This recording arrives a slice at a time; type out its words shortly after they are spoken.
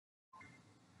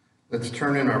Let's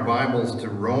turn in our Bibles to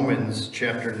Romans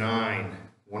chapter 9,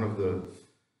 one of the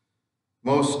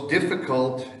most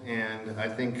difficult and I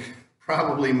think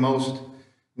probably most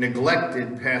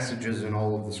neglected passages in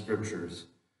all of the scriptures.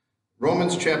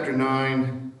 Romans chapter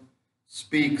 9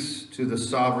 speaks to the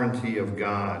sovereignty of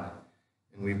God,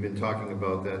 and we've been talking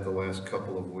about that the last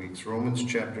couple of weeks. Romans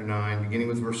chapter 9, beginning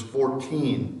with verse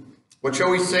 14. What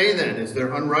shall we say then? Is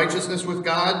there unrighteousness with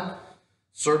God?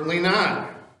 Certainly not.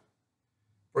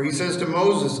 For he says to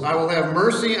Moses, I will have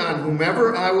mercy on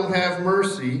whomever I will have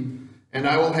mercy, and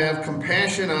I will have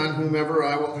compassion on whomever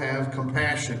I will have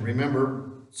compassion. Remember,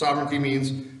 sovereignty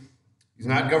means he's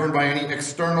not governed by any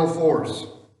external force.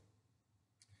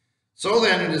 So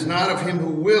then, it is not of him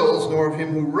who wills, nor of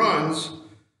him who runs,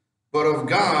 but of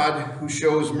God who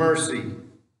shows mercy.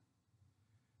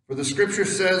 For the scripture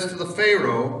says to the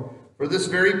Pharaoh, for this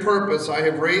very purpose I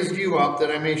have raised you up,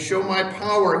 that I may show my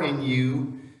power in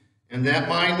you, and that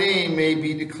my name may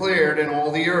be declared in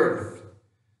all the earth.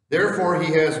 Therefore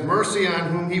he has mercy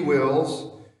on whom he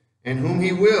wills, and whom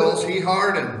he wills he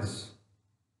hardens.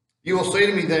 You will say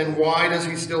to me then, why does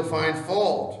he still find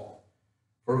fault?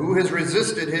 For who has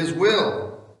resisted his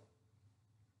will?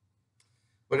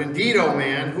 But indeed, O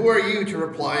man, who are you to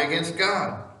reply against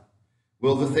God?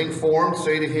 Will the thing formed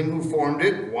say to him who formed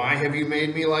it, why have you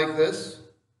made me like this?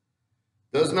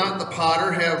 Does not the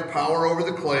potter have power over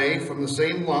the clay from the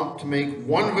same lump to make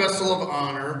one vessel of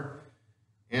honor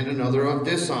and another of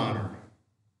dishonor?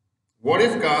 What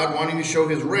if God, wanting to show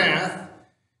his wrath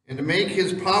and to make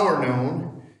his power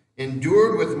known,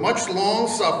 endured with much long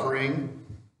suffering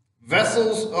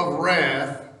vessels of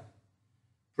wrath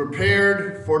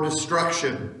prepared for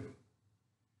destruction,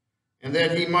 and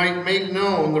that he might make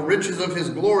known the riches of his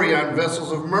glory on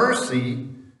vessels of mercy,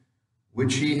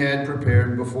 which he had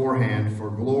prepared beforehand for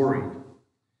glory,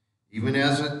 even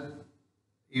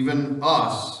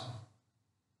us,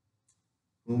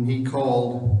 whom he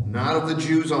called, not of the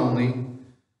Jews only,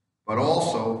 but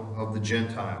also of the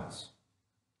Gentiles.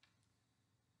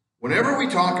 Whenever we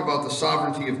talk about the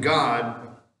sovereignty of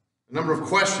God, a number of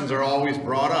questions are always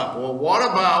brought up. Well, what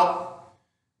about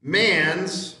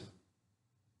man's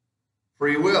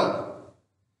free will?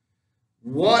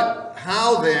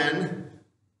 How then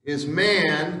is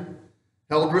man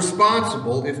held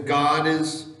responsible if God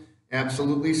is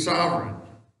absolutely sovereign?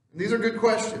 And these are good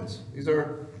questions. These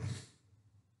are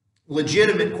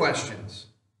legitimate questions.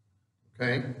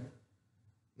 Okay?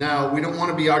 Now, we don't want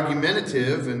to be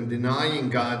argumentative and denying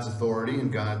God's authority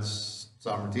and God's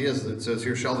sovereignty. As it says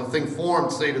here, shall the thing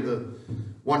formed say to the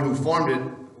one who formed it,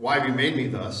 why have you made me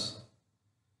thus?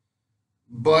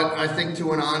 But I think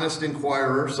to an honest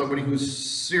inquirer, somebody who's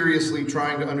seriously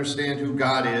trying to understand who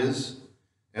God is,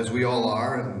 as we all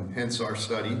are, and hence our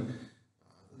study,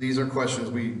 these are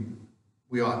questions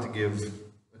we ought to give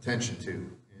attention to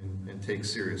and take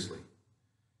seriously.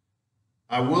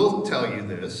 I will tell you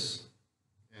this,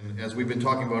 and as we've been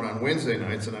talking about on Wednesday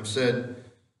nights, and I've said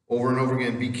over and over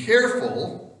again, be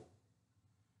careful.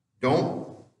 Don't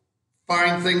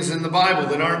find things in the Bible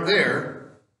that aren't there.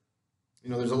 You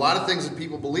know, there's a lot of things that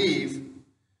people believe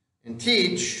and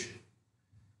teach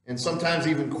and sometimes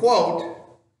even quote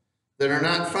that are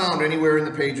not found anywhere in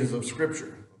the pages of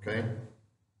Scripture, okay?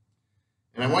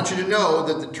 And I want you to know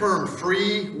that the term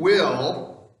free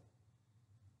will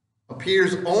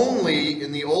appears only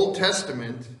in the Old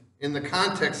Testament in the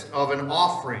context of an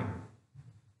offering,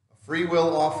 a free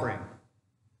will offering.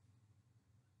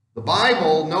 The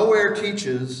Bible nowhere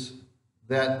teaches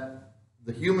that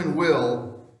the human will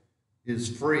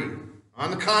is free. On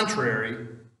the contrary,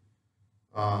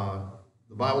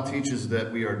 the Bible teaches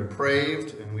that we are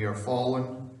depraved and we are fallen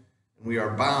and we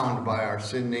are bound by our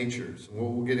sin natures.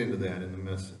 We'll get into that in the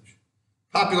message.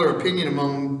 Popular opinion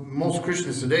among most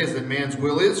Christians today is that man's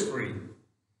will is free,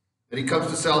 that he comes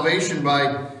to salvation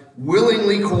by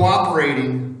willingly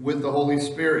cooperating with the Holy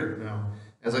Spirit. Now,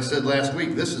 as I said last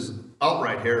week, this is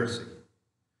outright heresy.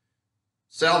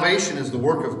 Salvation is the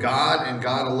work of God and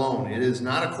God alone. It is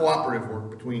not a cooperative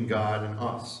work between God and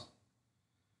us.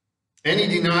 Any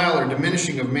denial or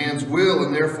diminishing of man's will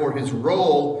and therefore his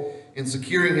role in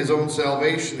securing his own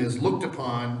salvation is looked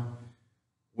upon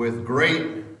with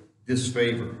great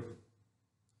disfavor.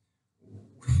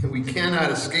 We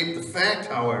cannot escape the fact,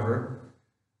 however,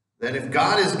 that if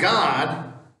God is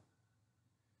God,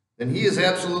 then he is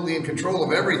absolutely in control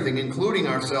of everything, including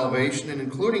our salvation and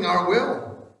including our will.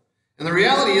 And the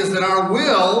reality is that our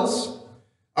wills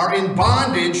are in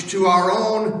bondage to our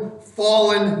own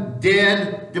fallen,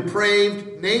 dead,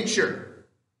 depraved nature.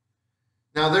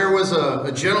 Now, there was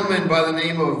a gentleman by the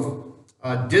name of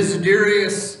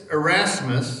Desiderius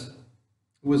Erasmus,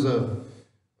 who was a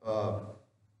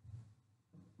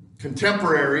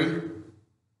contemporary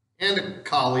and a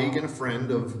colleague and a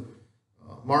friend of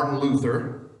Martin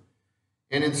Luther.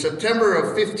 And in September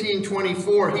of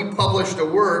 1524, he published a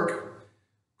work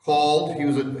called, he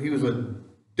was a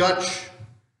Dutch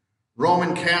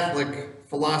Roman Catholic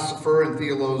philosopher and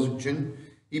theologian.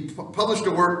 He published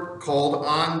a work called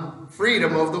On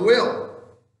Freedom of the Will.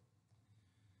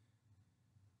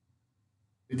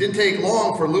 It didn't take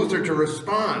long for Luther to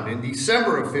respond. In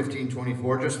December of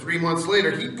 1524, just 3 months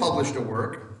later, he published a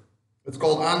work. It's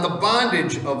called On the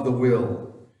Bondage of the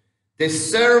Will, De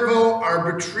Servo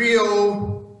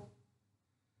Arbitrio,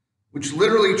 which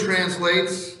literally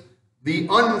translates the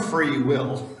unfree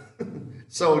will.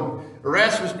 So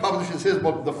Erasmus publishes his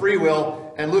book, The Free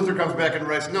Will, and Luther comes back and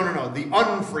writes, no, the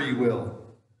unfree will,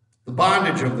 the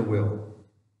bondage of the will.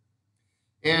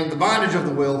 And the bondage of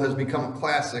the will has become a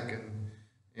classic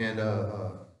and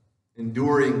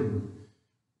enduring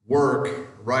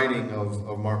writing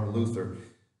of Martin Luther.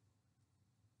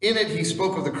 In it, he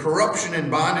spoke of the corruption and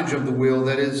bondage of the will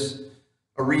that is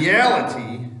a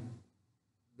reality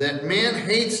that man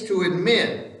hates to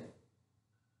admit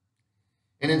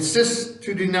and insists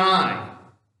to deny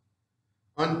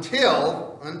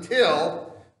until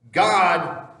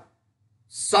God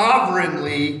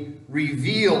sovereignly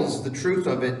reveals the truth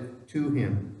of it to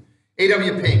him.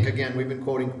 A.W. Pink, again, we've been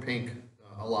quoting Pink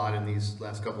a lot in these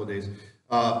last couple of days.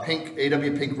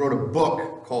 A.W. Pink wrote a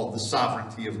book called The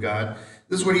Sovereignty of God.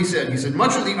 This is what he said. He said,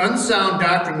 much of the unsound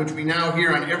doctrine which we now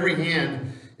hear on every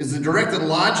hand is the direct and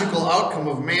logical outcome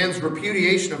of man's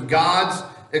repudiation of God's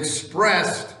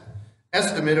expressed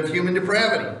estimate of human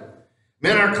depravity.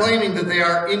 Men are claiming that they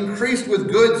are increased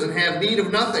with goods and have need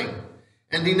of nothing,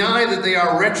 and deny that they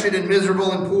are wretched and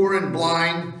miserable and poor and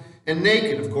blind and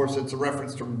naked. Of course, it's a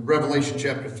reference to Revelation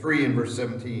chapter 3 and verse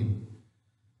 17,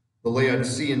 the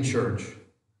Laodicean church.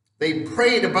 They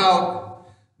prayed about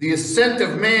the ascent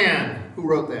of man. Who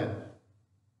wrote that?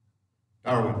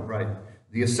 Darwin, right.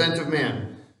 The ascent of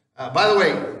man. By the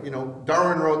way,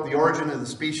 Darwin wrote The Origin of the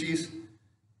Species.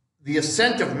 The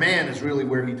ascent of man is really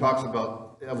where he talks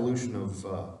about the evolution of,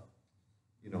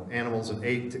 animals and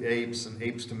apes and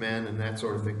apes to men and that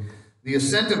sort of thing. The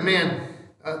ascent of man,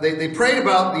 they prayed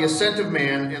about the ascent of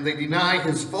man, and they deny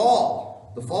his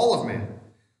fall, the fall of man.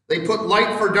 They put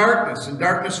light for darkness and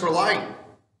darkness for light.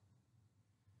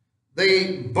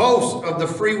 They boast of the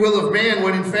free will of man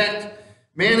when in fact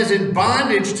man is in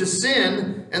bondage to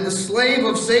sin and the slave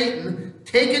of Satan,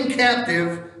 taken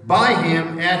captive by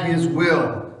him at his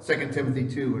will. 2 Timothy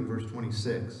 2 and verse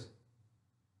 26.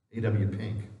 A.W.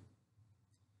 Pink.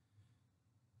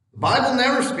 The Bible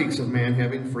never speaks of man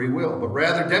having free will, but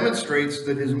rather demonstrates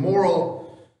his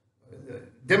moral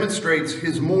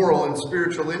and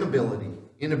spiritual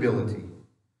inability.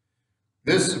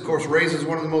 This, of course, raises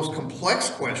one of the most complex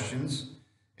questions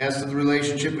as to the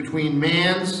relationship between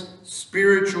man's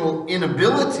spiritual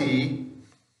inability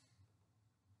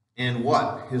and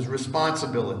what? His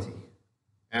responsibility.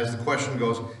 As the question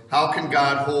goes, how can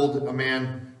God hold a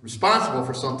man responsible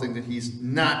for something that he's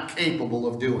not capable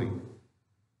of doing?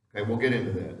 Okay, we'll get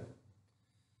into that.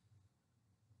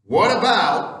 What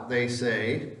about, they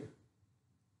say,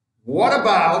 what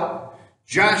about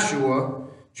Joshua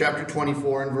chapter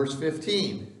 24 and verse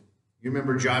 15? You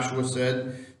remember Joshua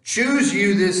said, choose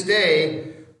you this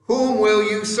day, whom will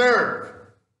you serve?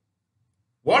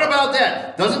 What about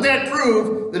that? Doesn't that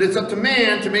prove that it's up to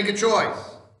man to make a choice?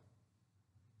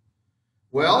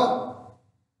 Well,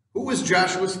 who was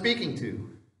Joshua speaking to?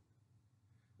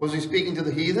 Was he speaking to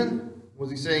the heathen? Was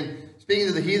he speaking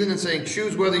to the heathen and saying,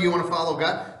 choose whether you want to follow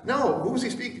God? No, who was he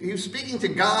speaking? He was speaking to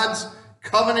God's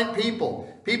covenant people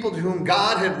to whom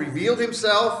God had revealed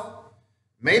himself,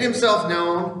 made himself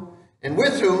known, and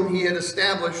with whom he had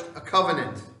established a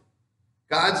covenant.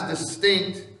 God's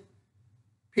distinct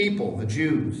people, the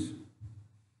Jews.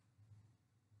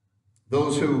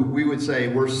 Those who we would say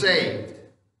were saved.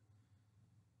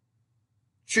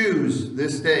 Choose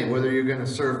this day whether you're going to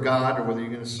serve God or whether you're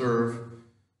going to serve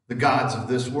the gods of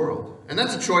this world. And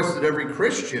that's a choice that every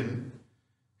Christian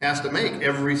has to make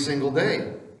every single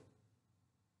day.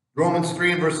 Romans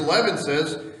 3 and verse 11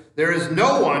 says, there is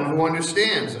no one who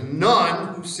understands and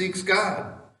none who seeks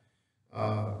God.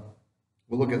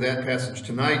 We'll look at that passage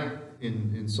tonight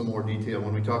in some more detail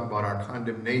when we talk about our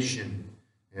condemnation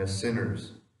as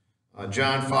sinners.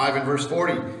 John 5 and verse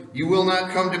 40, you will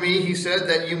not come to me, he said,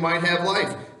 that you might have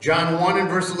life. John 1 and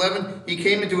verse 11, he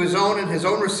came into his own and his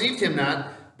own received him not.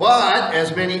 But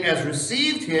as many as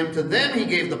received him, to them he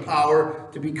gave the power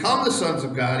to become the sons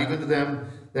of God, even to them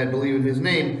that believe in his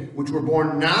name, which were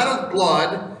born not of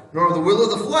blood, nor of the will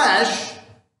of the flesh,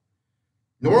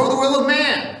 nor of the will of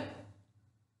man,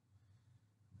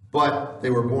 but they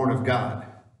were born of God.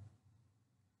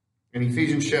 In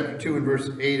Ephesians chapter 2 and verse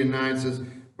 8 and 9 says,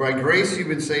 by grace you've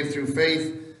been saved through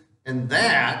faith, and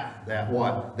that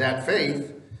what? That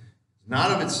faith,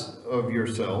 not of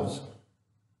yourselves.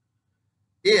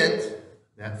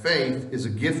 That faith is a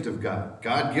gift of God.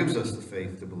 God gives us the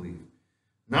faith to believe.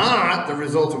 Not the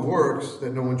result of works,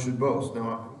 that no one should boast.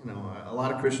 Now, a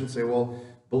lot of Christians say, well,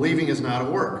 believing is not a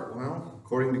work. Well,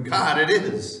 according to God, it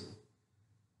is.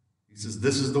 He says,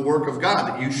 this is the work of God,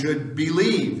 that you should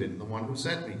believe in the one who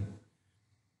sent me.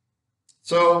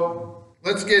 So,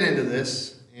 let's get into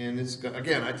this. And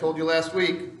again, I told you last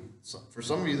week, for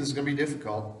some of you this is going to be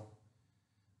difficult.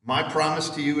 My promise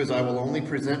to you is I will only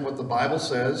present what the Bible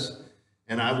says,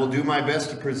 and I will do my best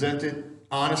to present it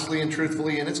honestly and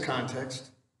truthfully in its context.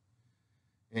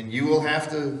 And you will have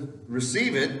to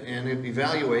receive it and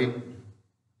evaluate,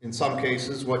 in some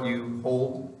cases, what you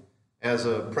hold as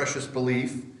a precious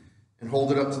belief and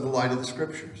hold it up to the light of the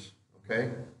Scriptures. Okay?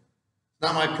 It's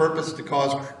not my purpose to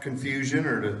cause confusion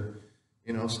or to,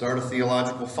 start a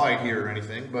theological fight here or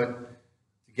anything, but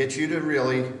to get you to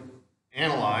really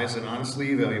analyze and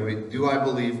honestly evaluate, do I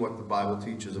believe what the Bible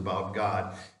teaches about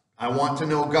God? I want to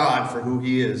know God for who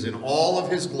he is in all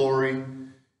of his glory,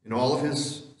 in all of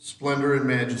his splendor and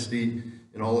majesty,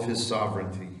 in all of his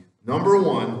sovereignty. Number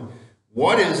one,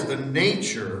 what is the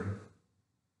nature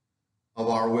of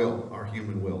our will, our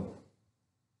human will?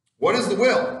 What is the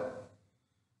will?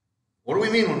 What do we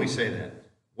mean when we say that?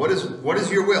 What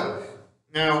is your will?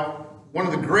 Now, one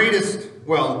of the greatest,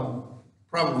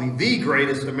 probably the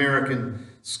greatest American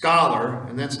scholar,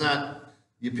 and that's not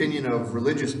the opinion of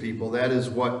religious people, that is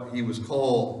what he was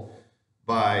called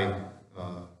by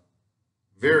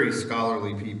very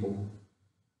scholarly people.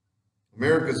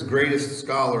 America's greatest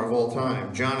scholar of all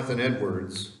time, Jonathan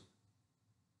Edwards.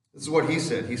 This is what he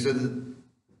said. He said that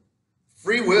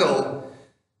free will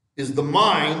is the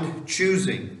mind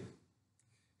choosing.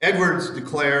 Edwards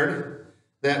declared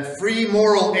that free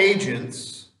moral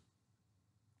agents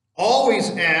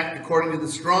always act according to the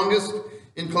strongest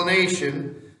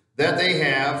inclination that they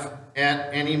have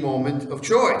at any moment of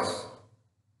choice.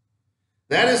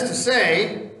 That is to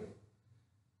say,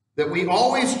 that we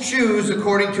always choose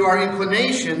according to our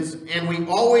inclinations, and we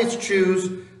always choose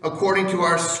according to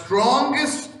our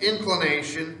strongest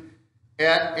inclination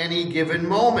at any given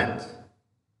moment.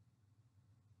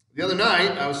 The other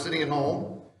night, I was sitting at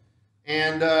home,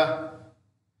 and I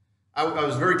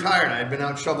was very tired. I had been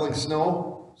out shoveling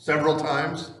snow several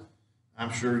times.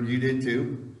 I'm sure you did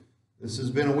too. This has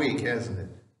been a week, hasn't it?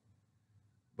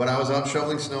 But I was out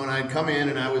shoveling snow, and I had come in,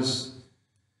 and I was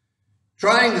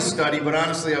trying to study, but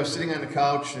honestly, I was sitting on the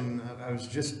couch, and I was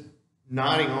just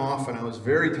nodding off, and I was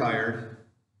very tired.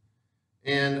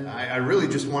 And I really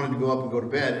just wanted to go up and go to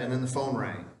bed, and then the phone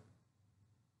rang.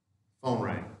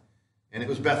 And it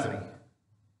was Bethany.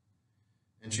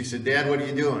 And she said, "Dad, what are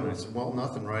you doing?" I said, "Well,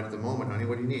 nothing right at the moment, honey.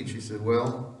 What do you need?" She said,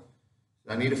 "Well,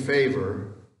 I need a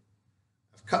favor.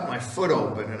 I've cut my foot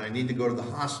open, and I need to go to the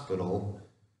hospital.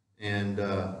 And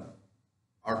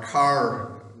our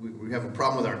car, we have a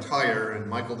problem with our tire, and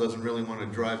Michael doesn't really want to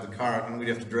drive the car, and we'd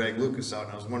have to drag Lucas out.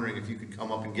 And I was wondering if you could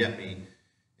come up and get me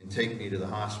and take me to the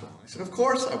hospital." I said, "Of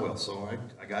course I will." So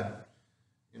I got,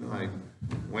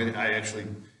 I actually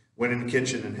went in the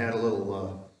kitchen and had a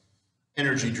little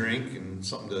energy drink and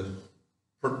something to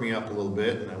perk me up a little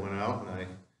bit. And I went out and I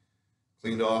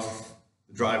cleaned off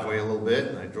the driveway a little bit,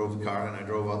 and I drove the car, and I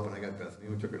drove up, and I got Bethany.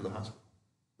 We took her to the hospital.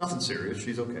 Nothing serious.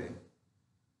 She's okay.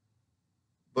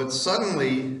 But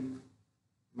suddenly,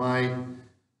 my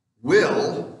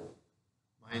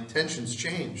intentions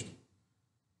changed.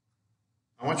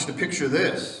 I want you to picture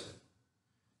this.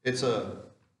 It's a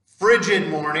frigid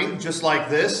morning, just like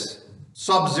this,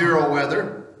 sub-zero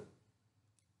weather.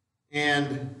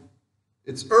 And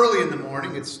it's early in the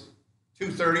morning. It's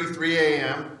 2:30, 3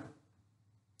 a.m.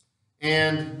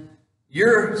 And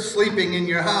you're sleeping in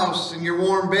your house in your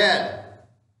warm bed.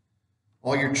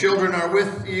 All your children are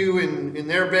with you in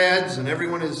their beds, and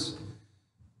everyone is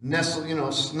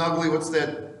nestled, snugly. What's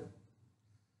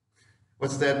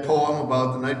that poem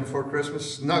about the night before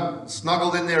Christmas?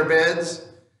 Snuggled in their beds,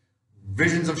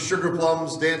 visions of sugar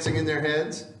plums dancing in their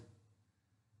heads.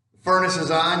 The furnace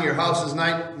is on, your house is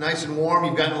nice and warm,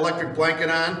 you've got an electric blanket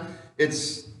on,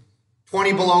 it's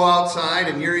 20 below outside,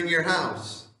 and you're in your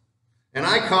house. And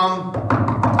I come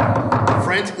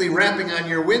frantically rapping on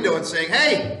your window and saying,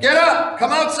 "Hey, get up,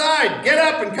 come outside, get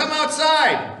up and come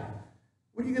outside."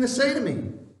 What are you going to say to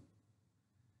me?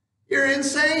 "You're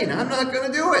insane, I'm not going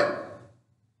to do it."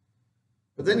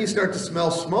 But then you start to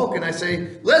smell smoke, and I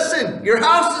say, "Listen, your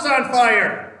house is on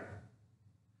fire."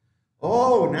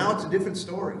 Oh, now it's a different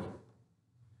story.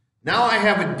 Now I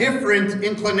have a different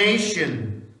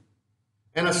inclination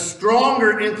and a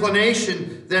stronger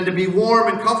inclination than to be warm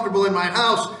and comfortable in my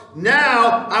house.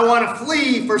 Now I want to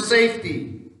flee for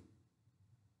safety.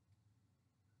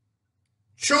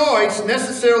 Choice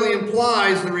necessarily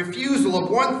implies the refusal of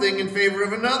one thing in favor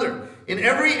of another. In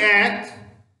every act,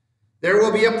 there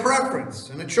will be a preference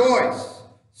and a choice.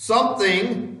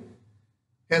 Something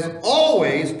has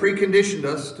always preconditioned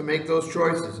us to make those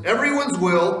choices. Everyone's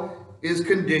will is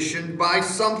conditioned by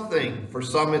something. For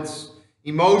some it's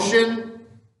emotion,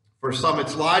 for some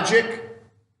it's logic.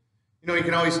 You know, you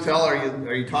can always tell,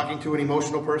 are you talking to an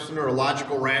emotional person or a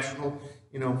logical, rational,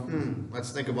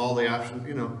 let's think of all the options,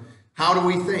 how do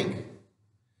we think?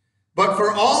 But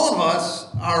for all of us,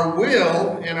 our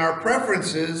will and our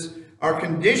preferences are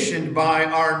conditioned by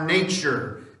our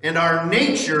nature. And our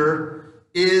nature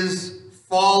is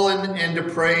fallen and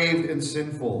depraved and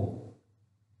sinful.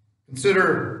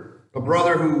 Consider a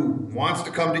brother who wants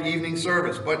to come to evening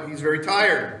service, but he's very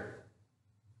tired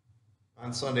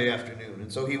on Sunday afternoon.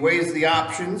 And so he weighs the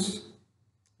options,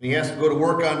 and he has to go to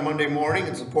work on Monday morning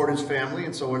and support his family.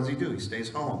 And so what does he do? He stays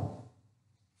home.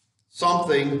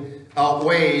 Something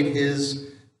outweighed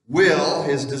his will,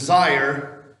 his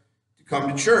desire to come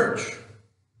to church.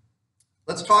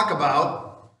 Let's talk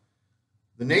about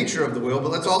the nature of the will,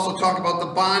 but let's also talk about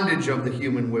the bondage of the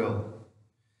human will.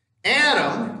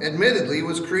 Adam, admittedly,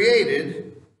 was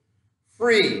created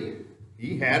free.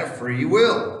 He had a free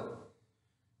will.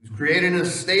 He was created in a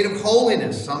state of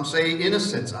holiness. Some say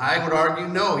innocence. I would argue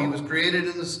no. He was created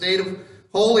in a state of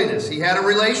holiness. He had a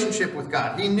relationship with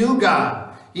God. He knew God.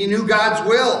 He knew God's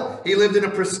will. He lived in a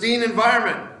pristine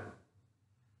environment.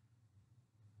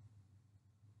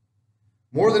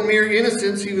 More than mere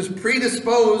innocence, he was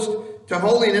predisposed to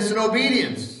holiness and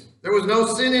obedience. There was no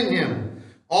sin in him.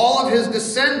 All of his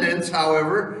descendants,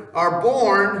 however, are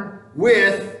born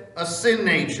with a sin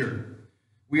nature.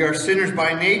 We are sinners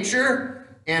by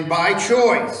nature and by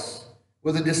choice,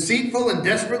 with a deceitful and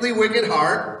desperately wicked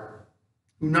heart,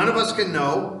 who none of us can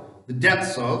know the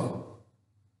depths of,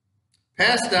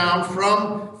 passed down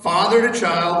from father to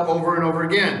child over and over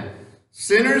again.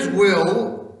 Sinner's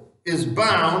will is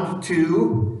bound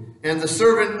to and the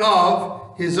servant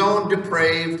of his own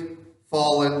depraved,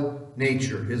 fallen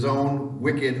nature, his own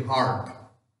wicked heart.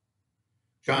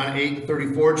 John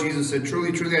 8:34, Jesus said,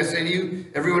 "Truly, truly, I say to you,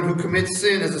 everyone who commits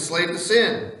sin is a slave to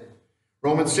sin."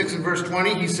 Romans 6 and verse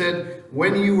 20, he said,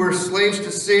 "When you were slaves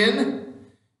to sin,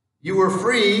 you were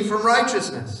free from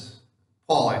righteousness."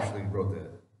 Paul actually wrote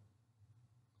that.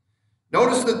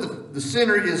 Notice that the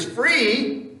sinner is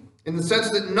free in the sense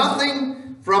that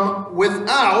nothing from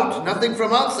without, nothing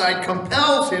from outside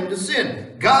compels him to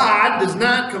sin. God does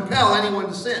not compel anyone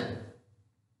to sin.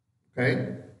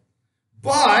 Okay?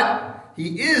 But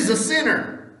he is a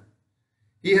sinner.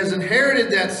 He has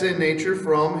inherited that sin nature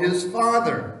from his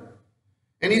father.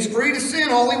 And he's free to sin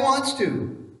all he wants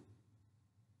to.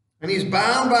 And he's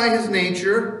bound by his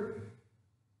nature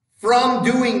from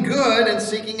doing good and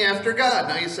seeking after God.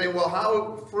 Now you say, well,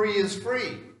 how free is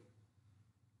free?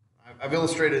 I've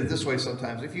illustrated it this way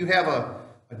sometimes. If you have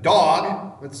a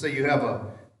dog, let's say you have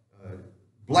a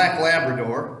black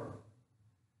Labrador,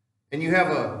 and you have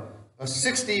a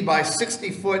 60 by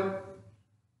 60 foot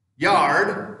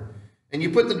yard, and you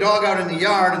put the dog out in the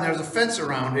yard and there's a fence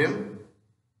around him,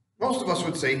 most of us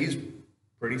would say he's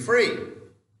pretty free.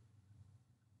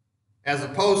 As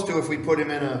opposed to if we put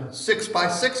him in a 6 by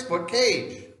 6 foot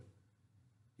cage,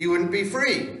 he wouldn't be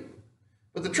free.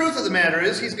 But the truth of the matter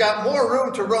is he's got more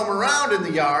room to roam around in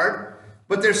the yard,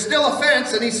 but there's still a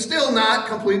fence and he's still not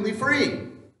completely free.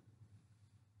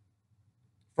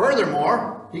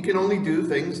 Furthermore, he can only do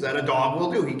things that a dog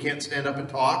will do. He can't stand up and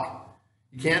talk.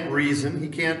 He can't reason. He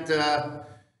can't,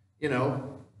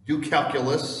 do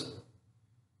calculus.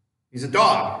 He's a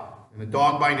dog, and a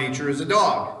dog by nature is a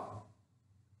dog.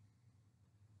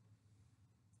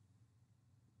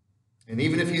 And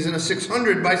even if he's in a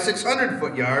 600 by 600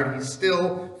 foot yard, he's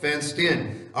still fenced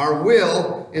in. Our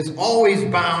will is always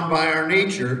bound by our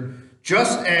nature,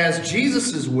 just as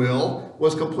Jesus' will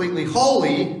was completely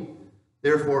holy,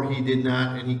 therefore he did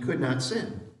not and he could not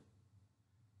sin.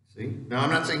 See? Now I'm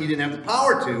not saying he didn't have the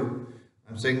power to,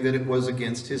 I'm saying that it was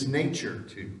against his nature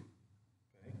to.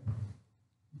 Okay?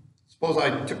 Suppose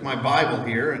I took my Bible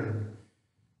here and,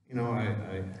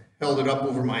 I held it up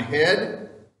over my head,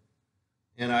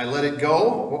 and I let it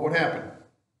go, what would happen?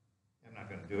 I'm not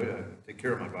going to do it. I take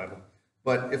care of my Bible.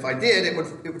 But if I did, it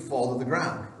would fall to the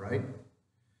ground, right?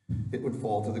 It would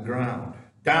fall to the ground.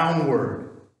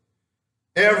 Downward.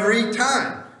 Every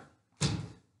time.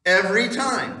 Every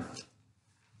time.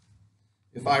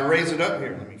 If I raise it up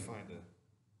here, let me find it.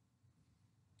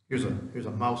 Here's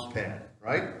a mouse pad,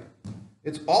 right?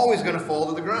 It's always going to fall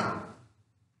to the ground.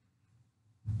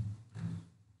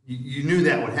 You knew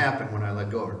that would happen when I let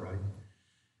go of it, right?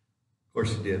 Of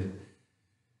course you did.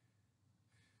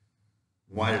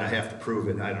 Why did I have to prove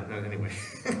it? I don't know. Anyway.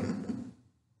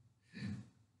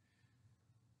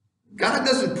 God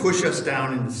doesn't push us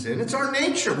down into sin. It's our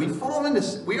nature. We fall into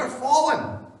sin. We are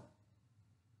fallen.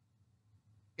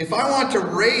 If I want to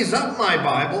raise up my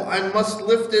Bible, I must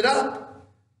lift it up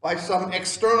by some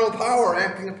external power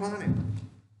acting upon it.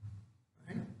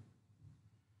 Right?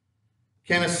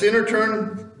 Can a sinner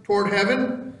turn toward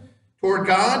heaven, toward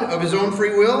God, of his own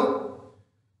free will?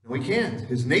 No, he can't.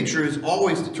 His nature is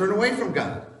always to turn away from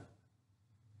God.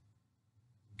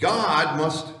 God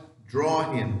must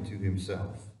draw him to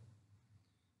himself.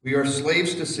 We are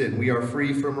slaves to sin. We are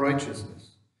free from righteousness.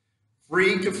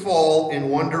 Free to fall in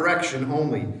one direction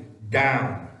only,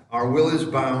 down. Our will is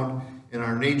bound and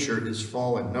our nature is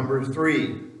fallen. Number 3,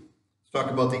 let's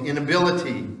talk about the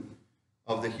inability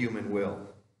of the human will.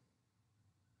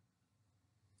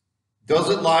 Does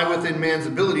it lie within man's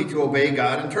ability to obey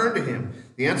God and turn to him?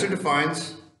 The answer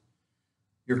defines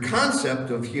your concept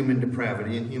of human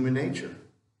depravity and human nature.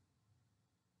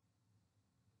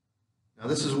 Now,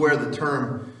 this is where the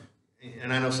term,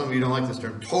 and I know some of you don't like this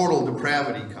term, total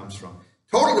depravity comes from.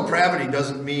 Total depravity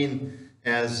doesn't mean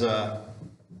as,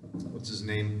 what's his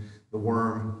name, the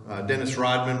worm. Dennis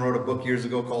Rodman wrote a book years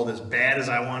ago called As Bad as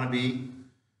I Want to Be.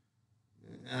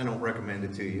 I don't recommend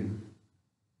it to you.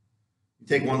 You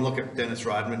take one look at Dennis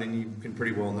Rodman and you can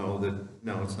pretty well know that,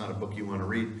 no, it's not a book you want to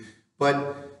read.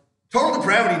 But total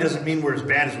depravity doesn't mean we're as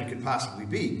bad as we could possibly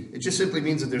be. It just simply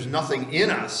means that there's nothing in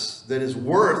us that is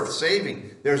worth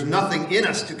saving. There's nothing in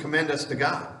us to commend us to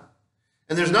God.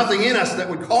 And there's nothing in us that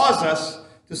would cause us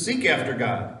to seek after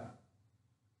God.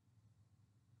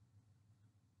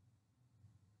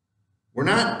 We're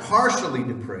not partially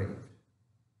depraved.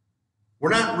 We're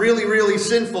not really, really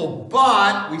sinful,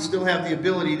 but we still have the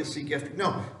ability to seek after.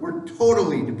 No, we're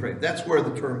totally depraved. That's where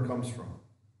the term comes from.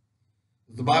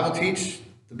 Does the Bible teach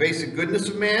the basic goodness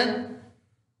of man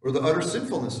or the utter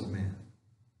sinfulness of man?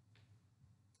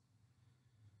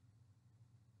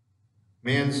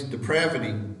 Man's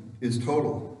depravity is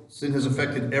total. Sin has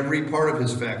affected every part of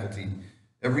his faculty,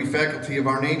 every faculty of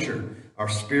our nature. Our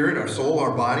spirit, our soul,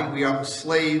 our body, we are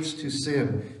slaves to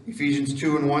sin. Ephesians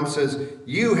 2:1 says,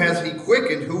 "You has he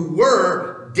quickened who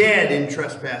were dead in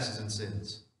trespasses and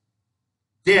sins."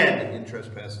 Dead in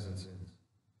trespasses and sins.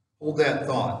 Hold that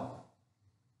thought.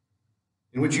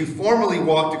 "In which you formerly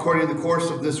walked according to the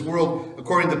course of this world,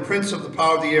 according to the prince of the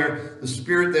power of the air, the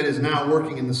spirit that is now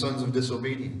working in the sons of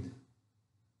disobedience."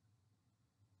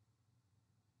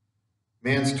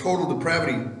 Man's total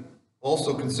depravity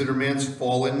also consider man's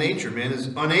fallen nature. Man is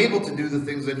unable to do the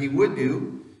things that he would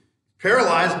do,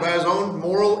 paralyzed by his own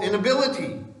moral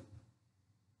inability.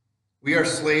 We are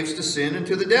slaves to sin and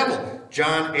to the devil.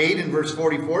 John 8 and verse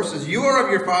 44 says, "You are of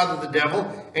your father the devil,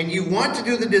 and you want to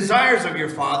do the desires of your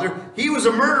father. He was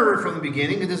a murderer from the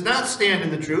beginning and does not stand in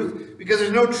the truth, because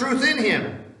there's no truth in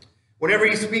him. Whenever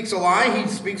he speaks a lie, he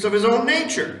speaks of his own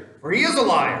nature, for he is a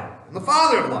liar and the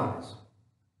father of lies."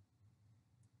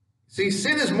 See,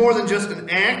 sin is more than just an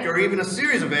act or even a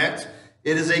series of acts.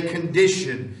 It is a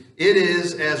condition. It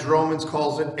is, as Romans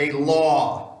calls it, a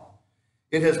law.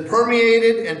 It has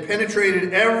permeated and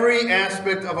penetrated every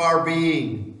aspect of our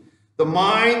being. The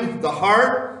mind, the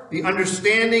heart, the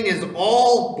understanding is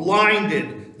all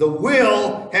blinded. The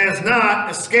will has not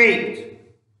escaped.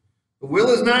 The will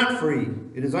is not free.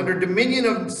 It is under dominion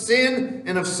of sin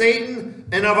and of Satan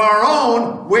and of our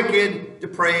own wicked,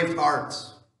 depraved hearts.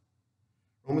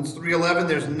 Romans 3:11,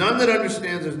 "There's none that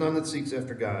understands, there's none that seeks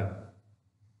after God."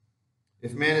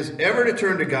 If man is ever to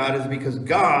turn to God, it is because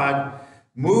God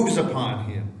moves upon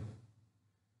him.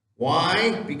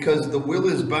 Why? Because the will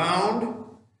is bound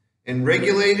and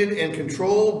regulated and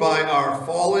controlled by our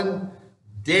fallen,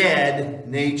 dead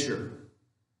nature.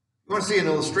 You want to see an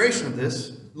illustration of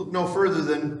this? Look no further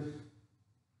than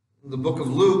the book of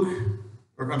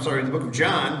the book of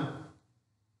John.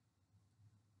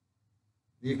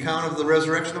 The account of the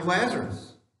resurrection of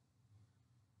Lazarus.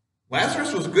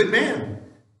 Lazarus was a good man,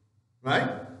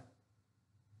 right?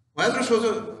 Lazarus was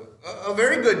a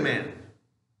very good man.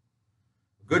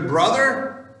 Good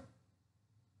brother,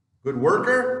 good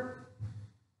worker.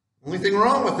 Only thing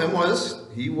wrong with him was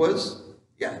he was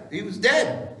dead. He was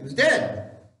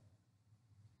dead.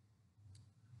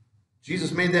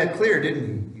 Jesus made that clear, didn't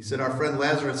he? He said, "Our friend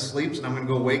Lazarus sleeps and I'm going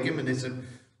to go wake him." And they said,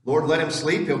 "Lord, let him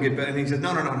sleep. He'll get better." And he said,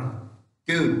 No.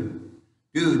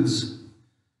 Dudes,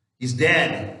 he's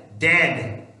dead,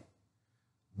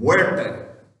 muerte.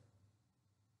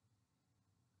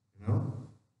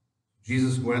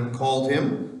 Jesus went and called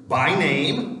him by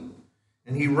name,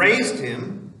 and he raised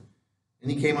him,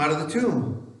 and he came out of the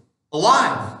tomb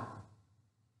alive.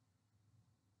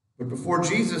 But before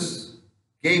Jesus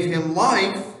gave him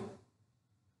life,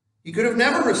 he could have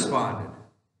never responded.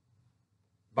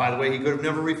 By the way, he could have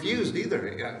never refused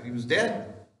either. He was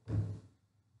dead.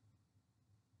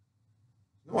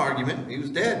 No argument. He was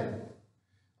dead.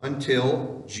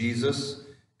 Until Jesus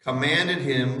commanded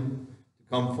him to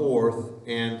come forth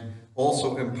and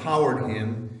also empowered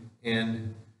him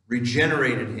and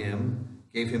regenerated him,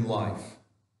 gave him life.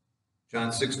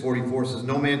 John 6:44 says,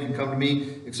 "No man can come to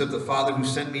me except the Father who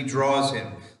sent me draws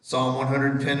him." Psalm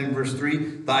 110 and verse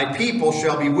 3, "Thy people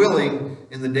shall be willing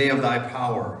in the day of thy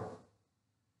power."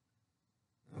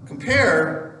 Now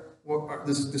compare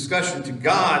this discussion to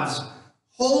God's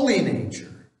holy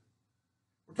nature.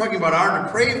 We're talking about our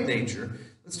depraved nature.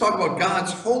 Let's talk about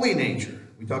God's holy nature.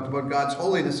 We talked about God's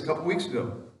holiness a couple weeks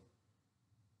ago.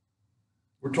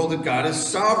 We're told that God is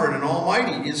sovereign and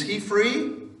almighty. Is he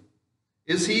free?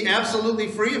 Is he absolutely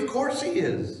free? Of course he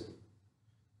is.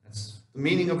 That's the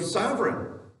meaning of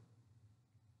sovereign.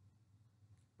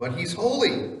 But he's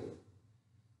holy.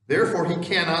 Therefore, he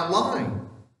cannot lie.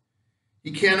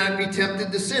 He cannot be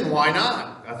tempted to sin. Why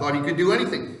not? I thought he could do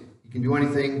anything. He can do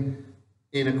anything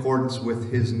in accordance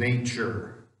with his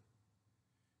nature.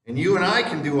 And you and I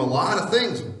can do a lot of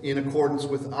things in accordance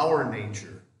with our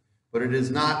nature. But it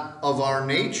is not of our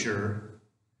nature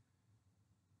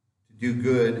to do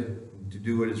good, to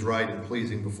do what is right and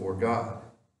pleasing before God.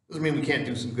 Doesn't mean we can't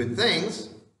do some good things,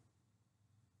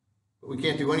 but we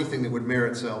can't do anything that would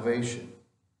merit salvation.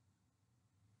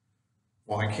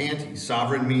 Why can't he?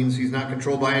 Sovereign means he's not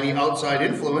controlled by any outside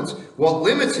influence. What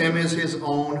limits him is his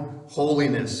own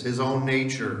holiness, his own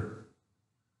nature.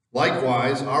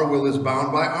 Likewise, our will is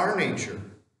bound by our nature,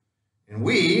 and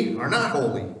we are not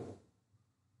holy.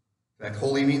 In fact,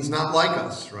 holy means not like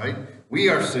us, right? We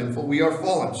are sinful, we are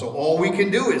fallen, so all we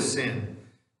can do is sin.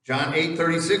 John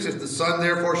 8:36, "If the Son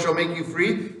therefore shall make you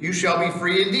free, you shall be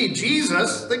free indeed."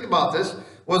 Jesus, think about this,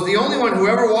 was the only one who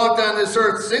ever walked on this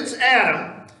earth since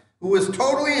Adam who was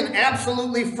totally and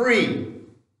absolutely free.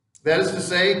 That is to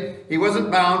say, he wasn't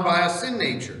bound by a sin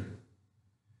nature.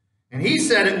 And he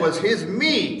said it was his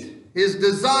meat, his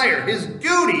desire, his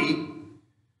duty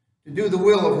to do the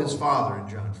will of his Father in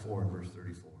John 4 and verse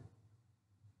 34.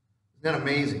 Isn't that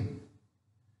amazing?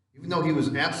 Even though he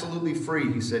was absolutely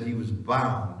free, he said he was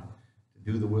bound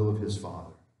to do the will of his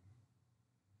Father.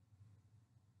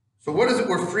 So what is it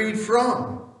we're freed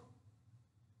from?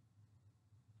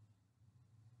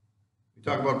 We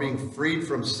talk about being freed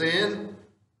from sin,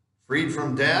 freed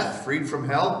from death, freed from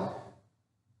hell.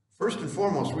 First and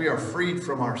foremost, we are freed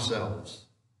from ourselves,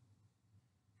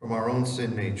 from our own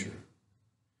sin nature.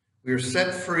 We are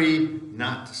set free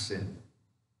not to sin.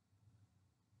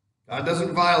 God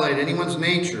doesn't violate anyone's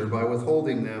nature by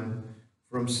withholding them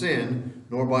from sin,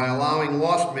 nor by allowing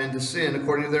lost men to sin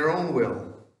according to their own will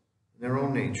and their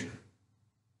own nature.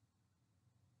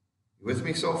 You with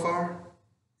me so far?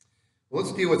 Well,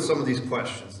 let's deal with some of these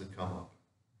questions that come up.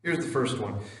 Here's the first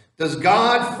one. Does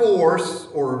God force,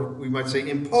 or we might say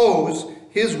impose,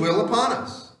 his will upon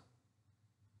us?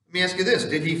 Let me ask you this.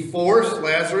 Did he force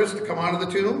Lazarus to come out of the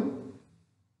tomb?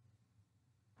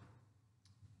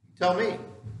 Tell me.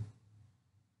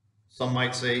 Some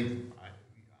might say,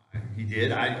 he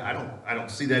did. I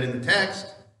don't see that in the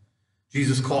text.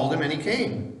 Jesus called him and he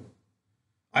came.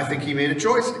 I think he made a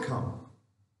choice to come.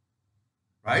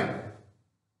 Right?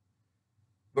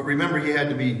 But remember, he had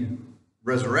to be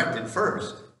resurrected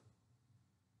first.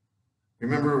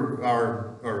 Remember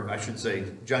or I should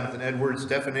say, Jonathan Edwards'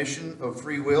 definition of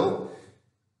free will?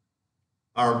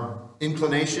 Our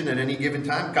inclination at any given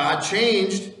time. God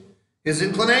changed his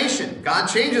inclination. God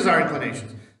changes our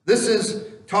inclinations. This is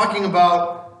talking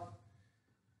about,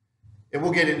 and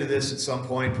we'll get into this at some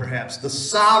point perhaps, the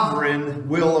sovereign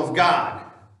will of God.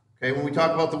 Okay, when we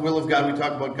talk about the will of God, we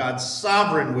talk about God's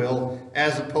sovereign will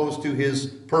as opposed to his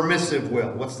permissive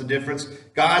will. What's the difference?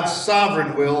 God's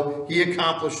sovereign will, he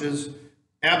accomplishes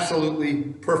absolutely,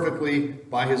 perfectly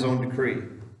by his own decree.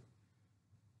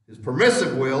 His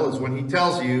permissive will is when he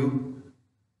tells you,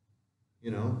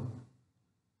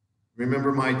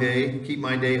 remember my day, keep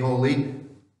my day holy.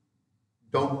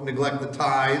 Don't neglect the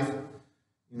tithe.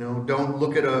 Don't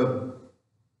look at a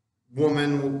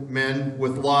men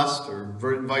with lust or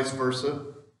vice versa.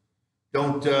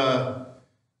 Don't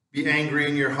be angry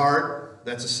in your heart.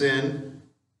 That's a sin.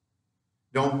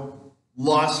 Don't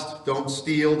lust. Don't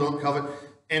steal. Don't covet.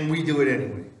 And we do it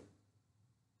anyway.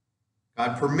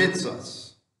 God permits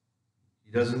us.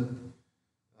 He doesn't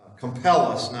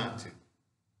compel us not to.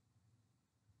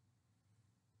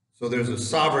 So there's a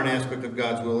sovereign aspect of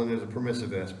God's will and there's a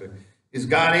permissive aspect. Is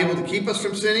God able to keep us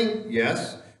from sinning?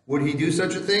 Yes. Would he do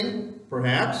such a thing?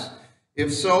 Perhaps.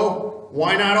 If so,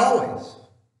 why not always?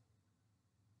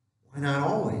 Why not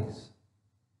always?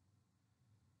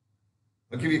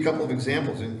 I'll give you a couple of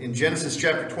examples. In Genesis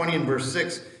chapter 20 and verse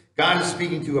 6, God is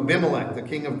speaking to Abimelech, the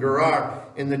king of Gerar,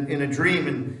 in a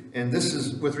dream. And this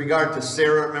is with regard to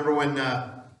Sarah. Remember when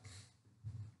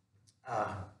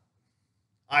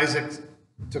Isaac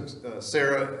took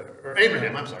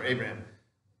Abraham.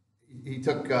 He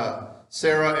took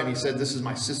Sarah and he said, "This is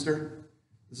my sister.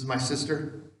 This is my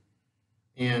sister."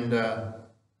 And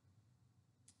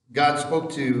God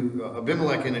spoke to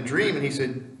Abimelech in a dream, and he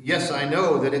said, "Yes, I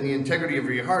know that in the integrity of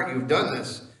your heart you've done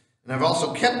this, and I've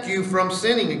also kept you from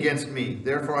sinning against me.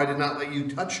 Therefore I did not let you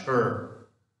touch her."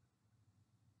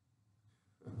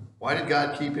 Why did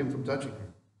God keep him from touching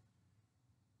her?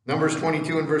 Numbers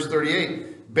 22 and verse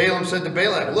 38. Balaam said to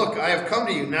Balak, "Look, I have come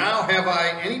to you. Now have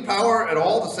I any power at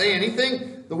all to say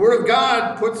anything? The word of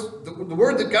God the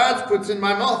word that God puts in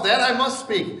my mouth, that I must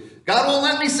speak. God won't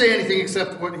let me say anything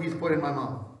except what he's put in my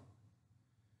mouth."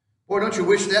 Boy, don't you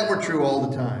wish that were true all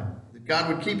the time? That God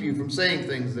would keep you from saying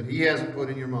things that he hasn't put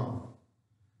in your mouth.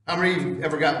 How many of you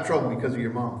ever got in trouble because of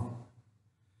your mouth?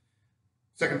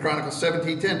 2 Chronicles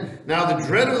 17:10. Now the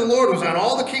dread of the Lord was on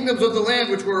all the kingdoms of the land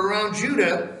which were around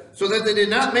Judah, so that they did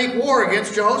not make war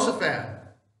against Jehoshaphat.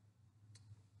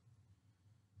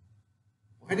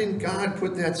 Why didn't God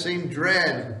put that same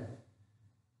dread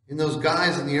in those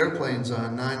guys in the airplanes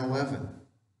on 9/11?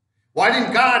 Why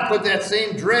didn't God put that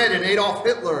same dread in Adolf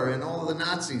Hitler and all of the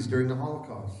Nazis during the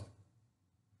Holocaust?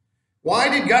 Why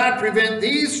did God prevent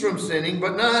these from sinning,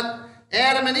 but not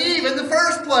Adam and Eve in the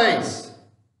first place?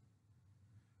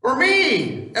 Or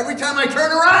me, every time I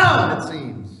turn around, it seems.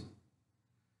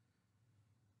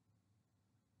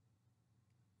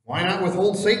 Why not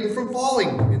withhold Satan from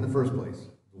falling in the first place?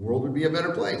 The world would be a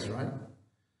better place, right?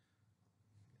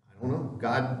 I don't know.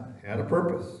 God had a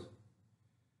purpose.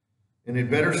 And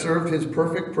it better served his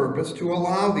perfect purpose to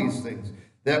allow these things,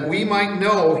 that we might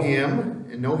know him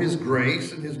and know his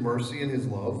grace and his mercy and his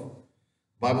love.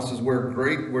 The Bible says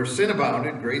where sin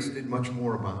abounded, grace did much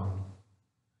more abound.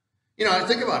 You know,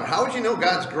 think about it. How would you know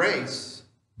God's grace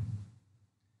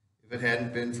if it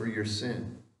hadn't been for your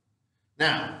sin?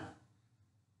 Now,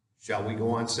 shall we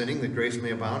go on sinning that grace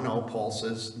may abound? No, Paul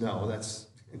says, no, that's,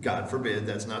 God forbid,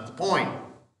 that's not the point.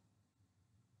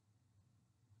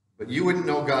 But you wouldn't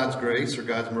know God's grace or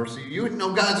God's mercy. You wouldn't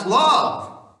know God's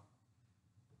love.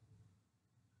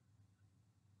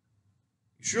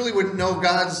 You surely wouldn't know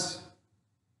God's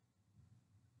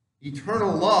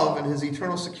eternal love and his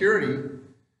eternal security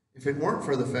if it weren't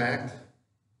for the fact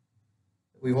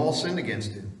that we've all sinned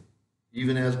against him,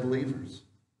 even as believers.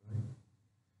 Right?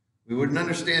 We wouldn't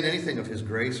understand anything of his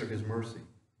grace or his mercy.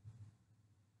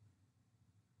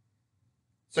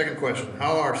 Second question,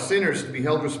 how are sinners to be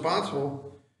held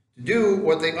responsible to do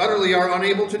what they utterly are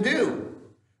unable to do?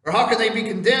 Or how can they be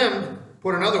condemned,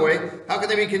 put another way, how can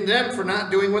they be condemned for not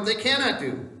doing what they cannot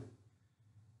do?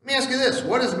 Let me ask you this,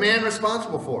 what is man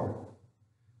responsible for?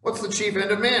 What's the chief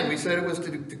end of man? We said it was to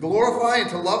glorify and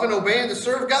to love and obey and to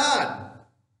serve God.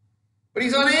 But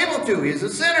he's unable to. He's a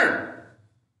sinner.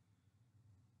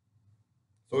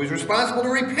 So he's responsible to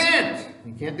repent.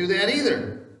 He can't do that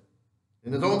either.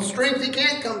 In his own strength, he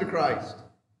can't come to Christ.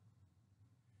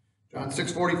 John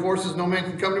 6:44 says, "No man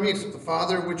can come to me except the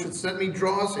Father which hath sent me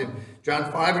draws him."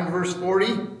 John 5 and verse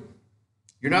 40,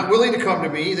 "You're not willing to come to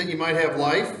me that you might have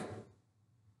life."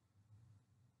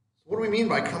 What do we mean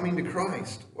by coming to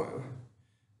Christ?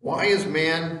 Why is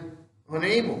man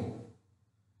unable?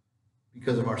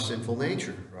 Because of our sinful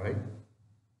nature, right?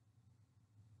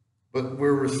 But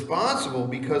we're responsible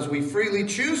because we freely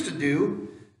choose to do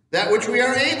that which we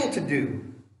are able to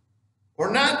do,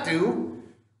 or not do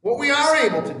what we are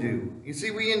able to do. You see,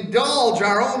 we indulge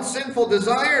our own sinful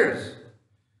desires.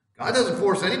 God doesn't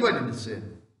force anybody to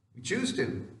sin. We choose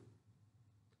to.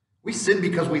 We sin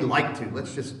because we like to.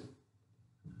 Let's just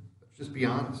be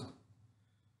honest.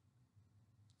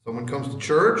 Someone comes to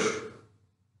church,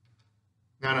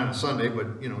 not on a Sunday,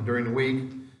 but, during the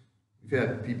week. We've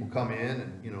had people come in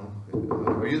and,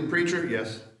 "Are you the preacher?"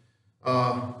 "Yes."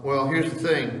 Well, here's the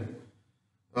thing.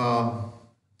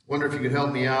 Wonder if you could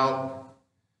help me out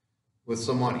with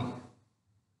some money.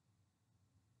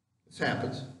 This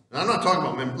happens. And I'm not talking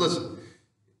about members. Listen,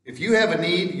 if you have a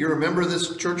need, you're a member of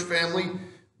this church family,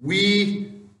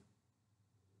 we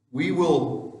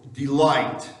will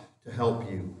delight to help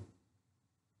you.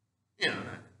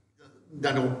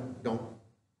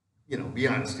 Don't be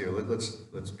honest here.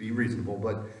 Let's be reasonable.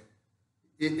 But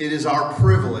it is our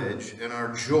privilege and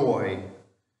our joy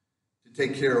to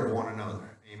take care of one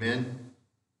another. Amen?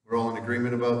 We're all in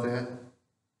agreement about that?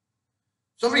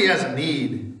 Somebody has a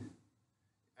need.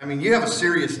 I mean, you have a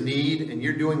serious need, and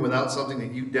you're doing without something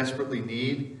that you desperately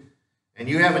need, and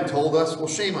you haven't told us, well,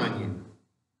 shame on you.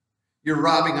 You're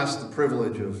robbing us the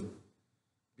privilege of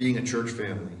being a church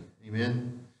family.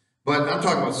 Amen? But I'm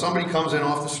talking about somebody comes in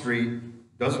off the street,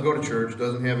 doesn't go to church,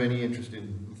 doesn't have any interest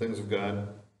in the things of God,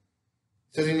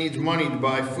 says he needs money to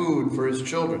buy food for his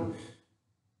children,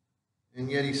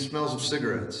 and yet he smells of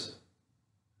cigarettes.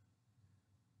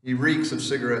 He reeks of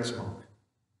cigarette smoke.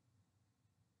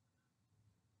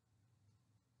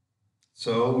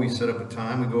 So we set up a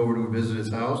time, we go over to visit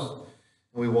his house,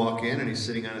 and we walk in, and he's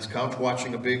sitting on his couch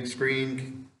watching a big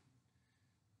screen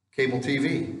cable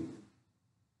TV.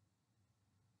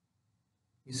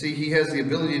 You see, he has the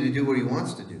ability to do what he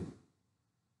wants to do.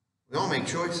 We all make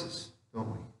choices,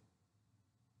 don't we?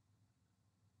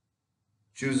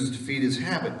 Chooses to feed his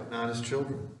habit, but not his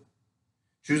children.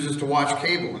 Chooses to watch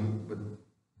cable, but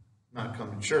not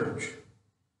come to church.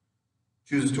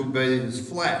 Chooses to obey his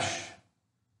flesh,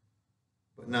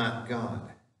 but not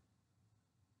God.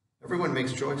 Everyone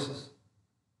makes choices.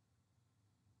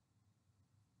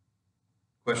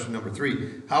 Question number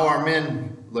 3. How are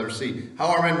men, letter C, how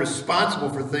are men responsible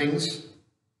for things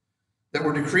that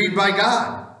were decreed by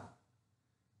God?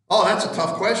 Oh, that's a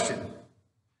tough question.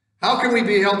 How can we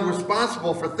be held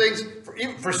responsible for things,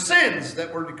 for sins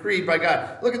that were decreed by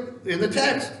God? Look at in the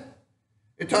text.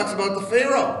 It talks about the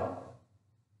Pharaoh.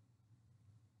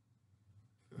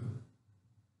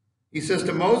 He says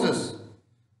to Moses,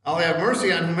 I'll have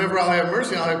mercy on whomever I'll have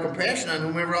mercy, I'll have compassion on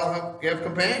whomever I'll have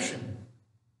compassion.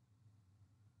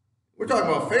 We're talking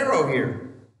about Pharaoh here.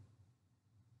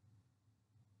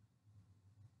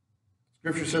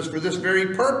 Scripture says, for this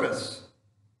very purpose,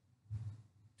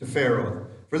 to Pharaoh,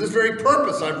 for this very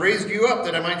purpose I've raised you up,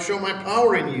 that I might show my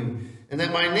power in you, and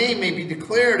that my name may be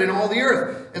declared in all the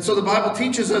earth. And so the Bible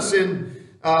teaches us in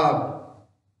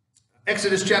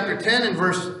Exodus chapter 10 and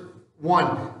verse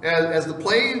 1, as the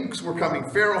plagues were coming,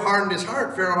 Pharaoh hardened his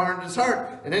heart. Pharaoh hardened his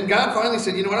heart. And then God finally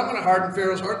said, you know what, I'm going to harden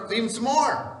Pharaoh's heart even some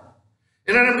more.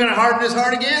 And then I'm going to harden his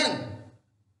heart again.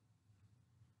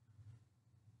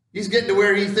 He's getting to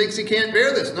where he thinks he can't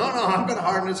bear this. No, I'm going to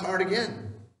harden his heart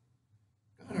again.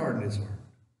 God hardened his heart.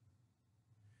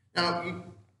 Now,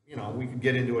 you know, we could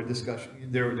get into a discussion.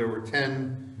 There were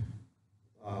 10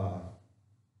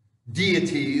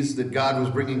 deities that God was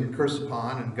bringing a curse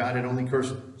upon, and God had only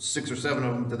cursed 6 or 7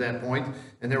 of them to that point,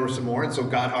 and there were some more, and so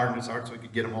God hardened his heart so he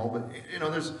could get them all. But, you know,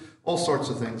 there's all sorts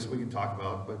of things we can talk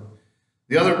about. But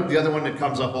the other one that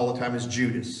comes up all the time is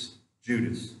Judas.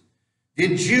 Judas.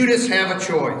 Did Judas have a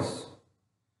choice?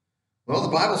 Well, the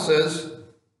Bible says,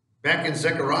 back in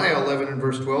Zechariah 11 and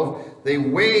verse 12, they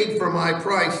weighed for my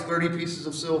price 30 pieces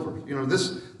of silver. You know,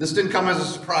 this didn't come as a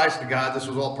surprise to God. This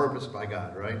was all purposed by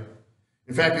God, right?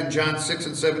 In fact, in John 6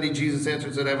 and 70, Jesus answered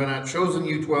and said, have I not chosen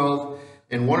you 12,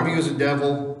 and one of you is a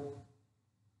devil?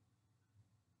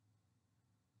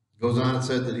 Goes on and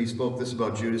said that he spoke this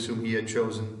about Judas, whom he had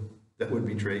chosen, that would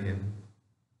betray him.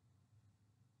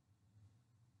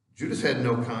 Judas had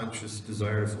no conscious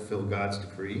desire to fulfill God's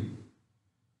decree.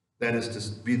 That is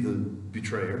to be the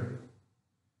betrayer.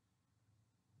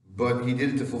 But he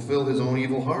did it to fulfill his own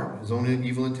evil heart, his own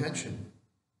evil intention.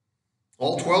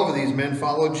 All 12 of these men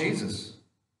followed Jesus.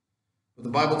 But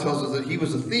the Bible tells us that he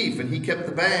was a thief and he kept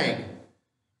the bag.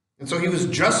 And so he was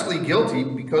justly guilty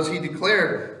because he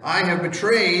declared, I have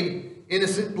betrayed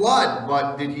innocent blood.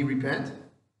 But did he repent?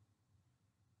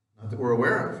 Not that we're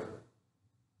aware of.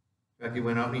 In fact, he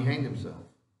went out and he hanged himself.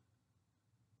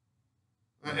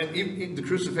 And even the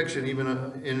crucifixion, even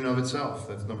in and of itself,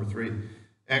 that's number 3.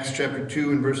 Acts chapter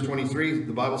 2 and verse 23,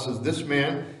 the Bible says, this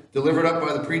man, delivered up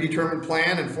by the predetermined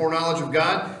plan and foreknowledge of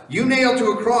God, you nailed to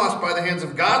a cross by the hands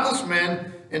of godless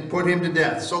men and put him to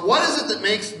death. So what is it that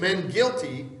makes men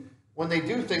guilty when they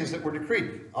do things that were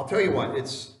decreed? I'll tell you what,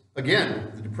 it's,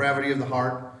 again, the depravity of the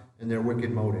heart and their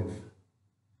wicked motive.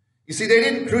 You see, they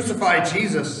didn't crucify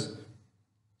Jesus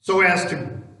so as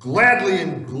to gladly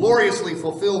and gloriously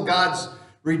fulfill God's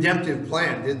redemptive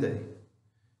plan, did they?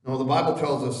 No, the Bible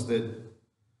tells us that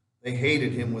they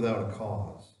hated him without a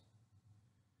cause.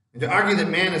 And to argue that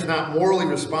man is not morally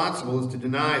responsible is to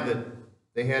deny that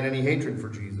they had any hatred for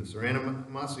Jesus or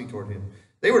animosity toward him.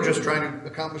 They were just trying to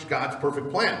accomplish God's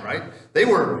perfect plan, right? They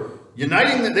were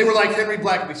uniting, they were like Henry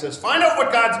Blackaby says, find out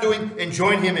what God's doing and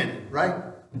join him in it, right?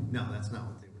 No, that's not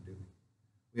what they were doing.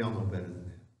 We all know better than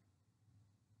that.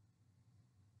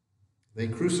 They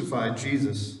crucified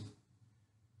Jesus.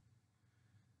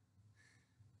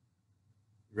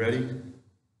 Ready?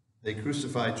 They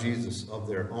crucified Jesus of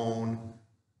their own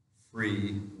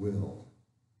free will.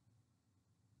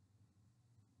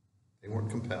 They weren't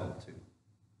compelled to.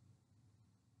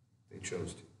 They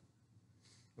chose to.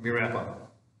 Let me wrap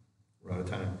up. We're out of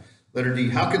time. Letter D.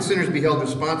 How can sinners be held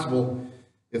responsible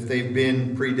if they've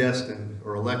been predestined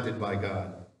or elected by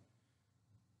God?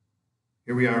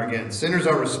 Here we are again. Sinners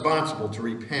are responsible to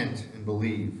repent and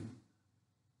believe.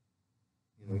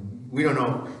 We don't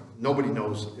know. Nobody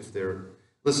knows if they're...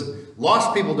 Listen,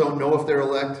 lost people don't know if they're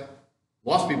elect.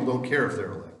 Lost people don't care if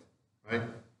they're elect. Right?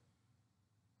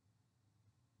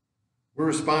 We're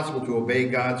responsible to obey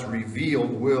God's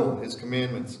revealed will, his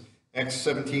commandments. Acts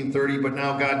 17:30, but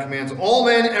now God commands all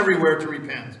men everywhere to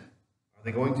repent. Are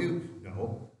they going to?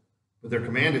 No. But they're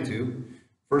commanded to.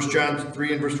 1 John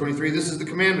 3 and verse 23, this is the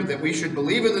commandment, that we should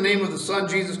believe in the name of the Son,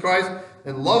 Jesus Christ,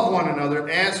 and love one another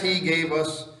as he gave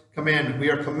us commandment. We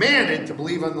are commanded to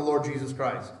believe on the Lord Jesus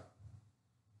Christ.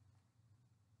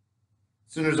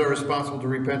 Sinners are responsible to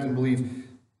repent and believe.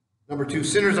 Number 2,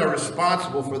 sinners are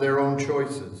responsible for their own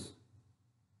choices.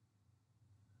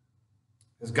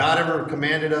 Has God ever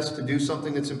commanded us to do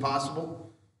something that's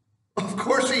impossible? Of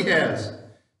course he has.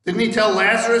 Didn't he tell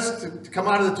Lazarus to come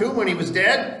out of the tomb when he was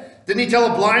dead? Didn't he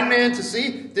tell a blind man to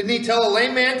see? Didn't he tell a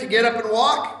lame man to get up and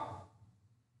walk?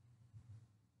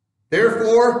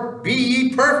 Therefore, be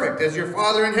ye perfect, as your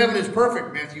Father in heaven is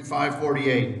perfect. Matthew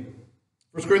 5:48.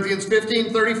 1 Corinthians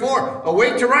 15:34.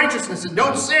 Awake to righteousness and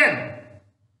don't sin.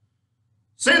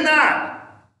 Sin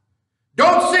not.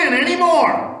 Don't sin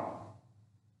anymore.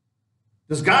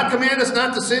 Does God command us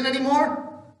not to sin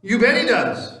anymore? You bet he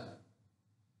does.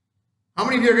 How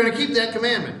many of you are going to keep that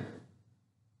commandment?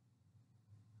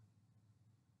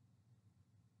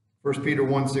 1 Peter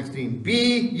 1:16.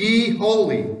 Be ye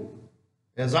holy,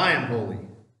 as I am holy.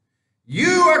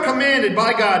 You are commanded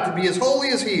by God to be as holy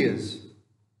as he is.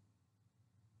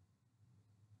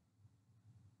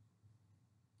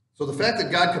 So the fact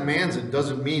that God commands it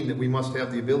doesn't mean that we must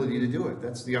have the ability to do it.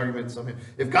 That's the argument.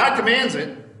 If God commands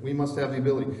it, we must have the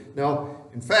ability. No,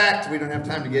 in fact, we don't have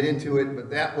time to get into it, but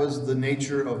that was the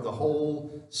nature of the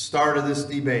whole start of this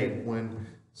debate when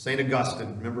St.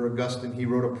 Augustine, remember Augustine, he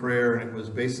wrote a prayer, and it was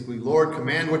basically, Lord,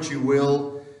 command what you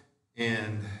will,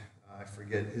 and I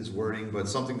forget his wording, but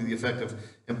something to the effect of,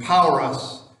 empower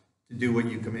us to do what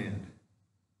you command.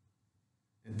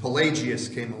 And Pelagius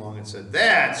came along and said,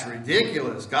 that's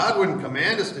ridiculous. God wouldn't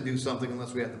command us to do something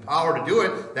unless we had the power to do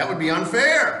it. That would be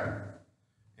unfair.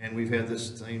 And we've had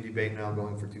this same debate now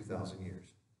going for 2,000 years.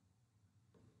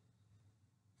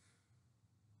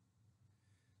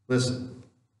 Listen,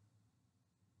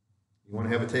 you want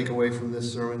to have a takeaway from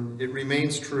this sermon? It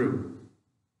remains true.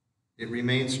 It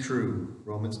remains true.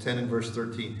 Romans 10 and verse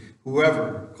 13.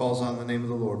 Whoever calls on the name of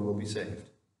the Lord will be saved.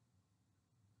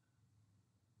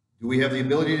 Do we have the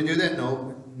ability to do that?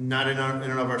 No, not in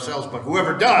and of ourselves, but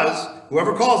whoever does,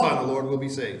 whoever calls on the Lord will be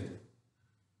saved.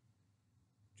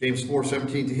 James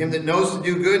 4:17, to him that knows to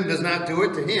do good and does not do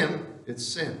it, to him it's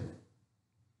sin.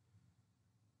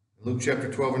 Luke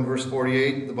chapter 12 and verse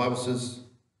 48, the Bible says,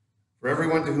 for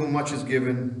everyone to whom much is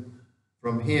given,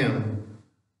 from him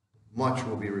much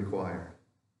will be required.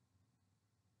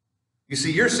 You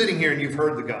see, you're sitting here and you've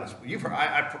heard the gospel. You've heard,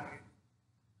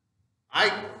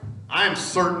 I'm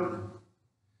certain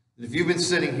that if you've been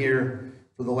sitting here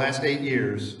for the last 8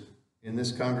 years in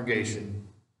this congregation,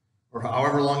 or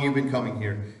however long you've been coming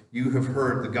here, you have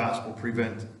heard the gospel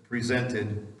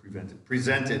presented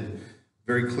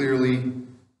very clearly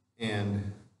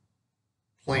and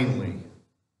plainly.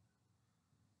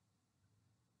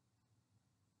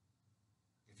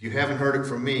 If you haven't heard it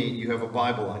from me, you have a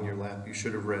Bible on your lap. You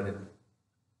should have read it.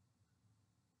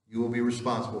 You will be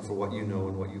responsible for what you know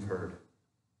and what you've heard.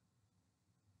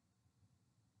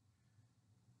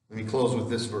 Let me close with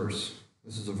this verse.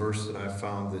 This is a verse that I've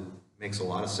found that makes a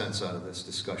lot of sense out of this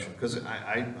discussion, because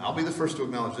I'll be the first to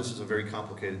acknowledge this is a very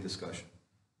complicated discussion.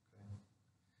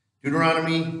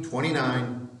 Deuteronomy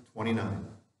 29:29.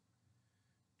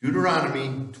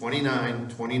 Deuteronomy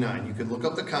 29:29. You can look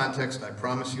up the context. I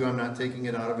promise you I'm not taking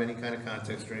it out of any kind of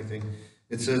context or anything.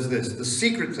 It says this, the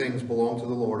secret things belong to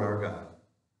the Lord our God.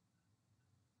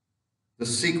 The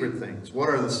secret things. What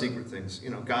are the secret things? You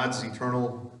know, God's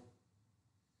eternal,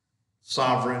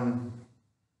 sovereign,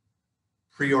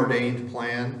 preordained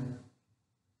plan,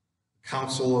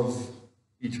 counsel of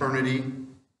eternity,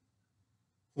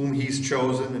 whom he's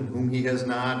chosen and whom he has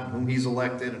not, and whom he's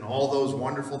elected, and all those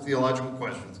wonderful theological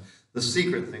questions. The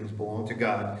secret things belong to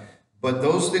God, but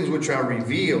those things which are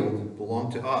revealed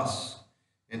belong to us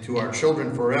and to our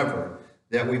children forever,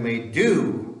 that we may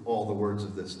do all the words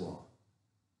of this law.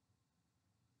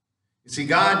 You see,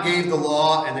 God gave the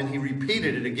law, and then he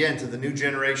repeated it again to the new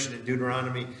generation in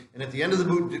Deuteronomy. And at the end of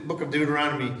the book of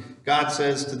Deuteronomy, God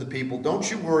says to the people, don't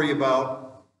you worry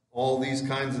about all these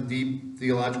kinds of deep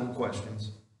theological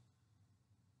questions.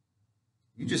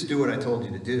 You just do what I told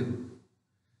you to do.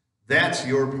 That's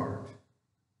your part.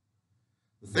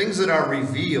 The things that are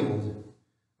revealed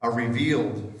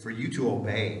for you to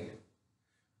obey.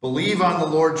 Believe on the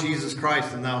Lord Jesus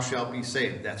Christ, and thou shalt be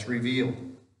saved. That's revealed.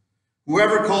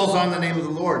 Whoever calls on the name of the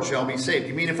Lord shall be saved.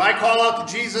 You mean if I call out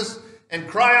to Jesus and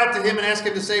cry out to him and ask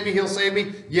him to save me, he'll save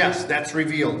me? Yes, that's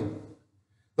revealed.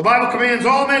 The Bible commands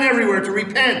all men everywhere to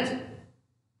repent.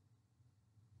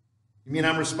 You mean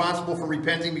I'm responsible for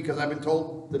repenting because I've been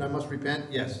told that I must repent?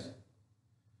 Yes.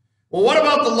 Well, what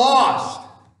about the lost?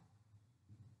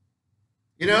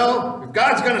 You know, if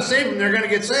God's going to save them, they're going to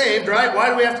get saved, right? Why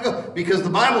do we have to go? Because the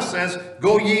Bible says,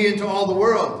 go ye into all the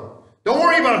world. Don't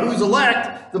worry about who's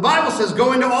elect. The Bible says,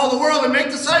 go into all the world and make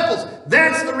disciples.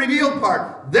 That's the revealed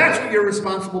part. That's what you're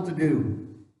responsible to do.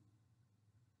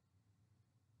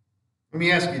 Let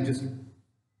me ask you just a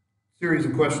series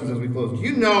of questions as we close. Do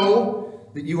you know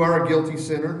that you are a guilty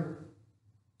sinner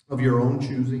of your own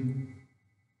choosing?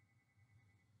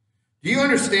 Do you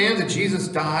understand that Jesus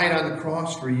died on the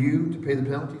cross for you to pay the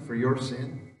penalty for your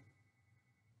sin?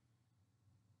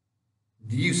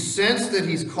 Do you sense that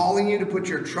he's calling you to put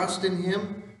your trust in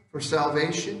him for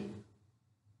salvation?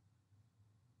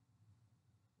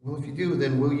 Well, if you do,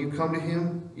 then will you come to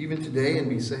him even today and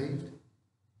be saved?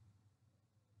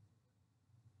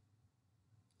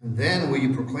 And then will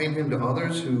you proclaim him to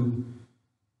others who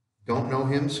don't know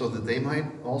him so that they might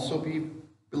also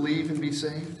believe and be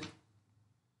saved?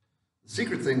 The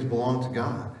secret things belong to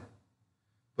God,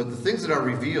 but the things that are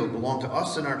revealed belong to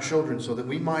us and our children so that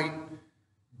we might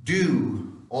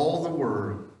do all the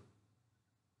word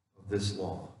of this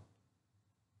law.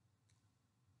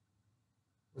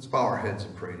 Let's bow our heads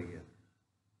and pray together.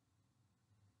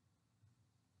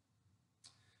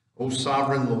 O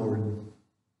sovereign Lord,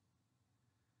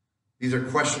 these are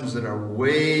questions that are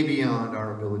way beyond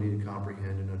our ability to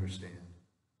comprehend and understand.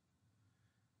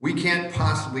 We can't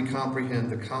possibly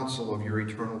comprehend the counsel of your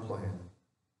eternal plan.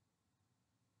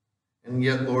 And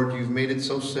yet, Lord, you've made it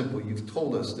so simple. You've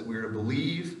told us that we are to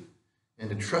believe and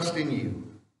to trust in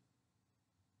you.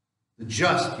 The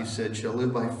just, you said, shall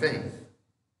live by faith.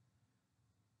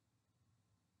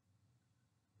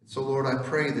 And so, Lord, I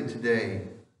pray that today,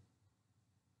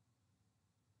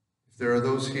 if there are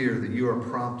those here that you are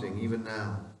prompting even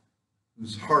now,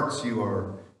 whose hearts you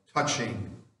are touching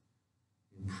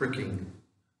and pricking,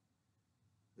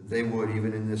 that they would,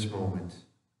 even in this moment,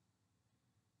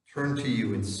 turn to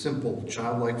you in simple,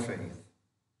 childlike faith.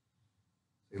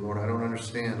 Say, Lord, I don't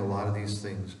understand a lot of these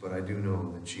things, but I do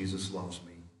know that Jesus loves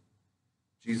me.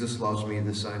 Jesus loves me,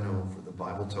 this I know, for the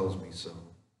Bible tells me so.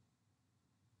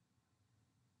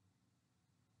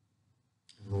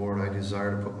 And Lord, I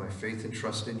desire to put my faith and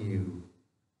trust in you,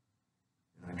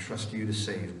 and I trust you to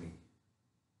save me.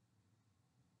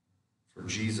 For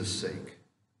Jesus' sake.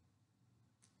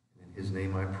 In his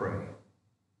name I pray.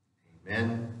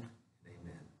 Amen.